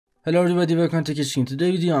Hello everybody, welcome to Kitchen. In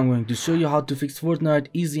today's video I'm going to show you how to fix Fortnite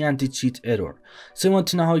easy anti-cheat error. So you want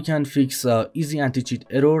to know how you can fix easy anti-cheat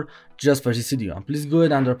error, just watch this video. And please go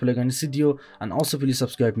ahead and drop a like on this video, and also please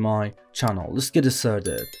subscribe my channel. Let's get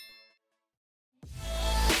started.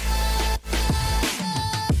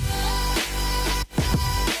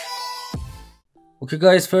 Okay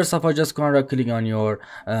guys, first off I just go and right click on your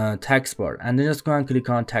tax bar, and then just go and click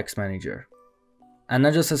on tax manager. And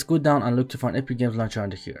now just go down and look to find Epic Games Launcher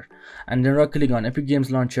under here, and then right click on Epic Games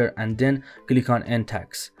Launcher and then click on End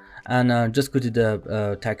Tax, and just go to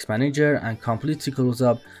the tax manager and completely close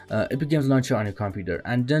up Epic Games Launcher on your computer,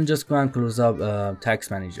 and then just go and close up tax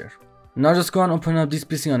manager. Now just go and open up this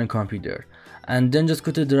PC on your computer, and then just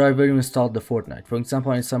go to the drive where you installed the Fortnite. For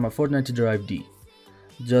example, I install my Fortnite to drive D.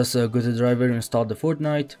 Just go to the drive where you installed the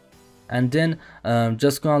Fortnite, and then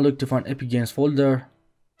just go and look to find Epic Games folder,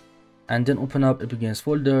 and then open up Epic Games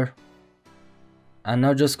folder, and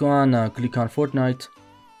now just go on click on Fortnite,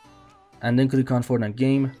 and then click on Fortnite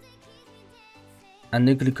game, and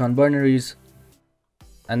then click on binaries,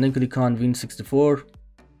 and then click on Win64,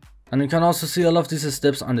 and you can also see all of these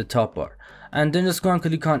steps on the top bar. And then just go and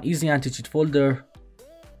click on easy anti-cheat folder,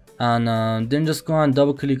 and then just go and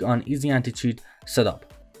double click on easy anti-cheat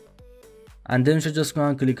setup, and then you should just go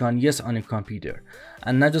and click on yes on your computer.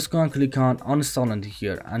 And now just go and click on uninstall under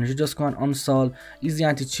here, and you should just go and uninstall easy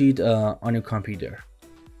anti-cheat on your computer,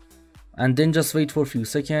 and then just wait for a few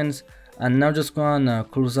seconds. And now just go and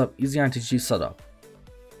close up easy anti-cheat setup.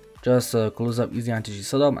 Just close up easy anti-cheat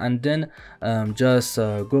setup, and then just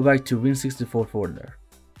go back to Win64 folder,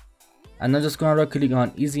 and now just go and right click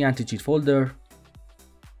on easy anti-cheat folder,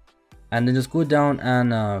 and then just go down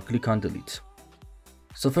and click on delete.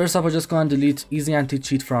 So first off, I just go and delete easy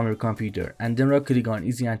anti-cheat from your computer, and then right click on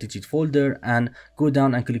easy anti-cheat folder and go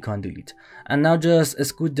down and click on delete. And now just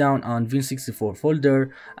scoot down on Win64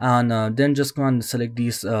 folder, and then just go and select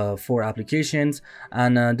these 4 applications,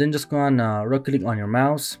 and then just go and right click on your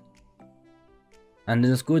mouse, and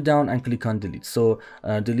then just go down and click on delete. So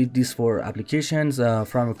delete these 4 applications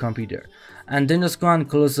from your computer, and then just go and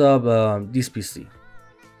close up this PC.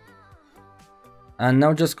 And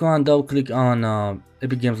now just go and double click on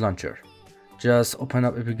Epic Games Launcher. Just open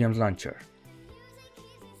up Epic Games Launcher,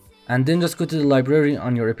 and then just go to the library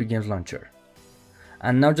on your Epic Games Launcher,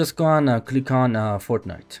 and now just go and click on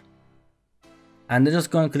Fortnite, and then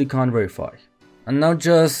just go and click on verify. And now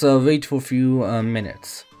just wait for a few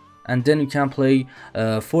minutes, and then you can play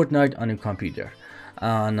Fortnite on your computer.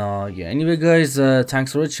 And yeah, anyway guys,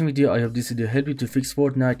 thanks for watching video. I hope this video helped you to fix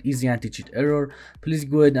Fortnite easy anti-cheat error. Please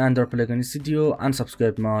go ahead and drop a like on this video and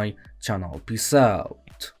subscribe my channel. Peace out.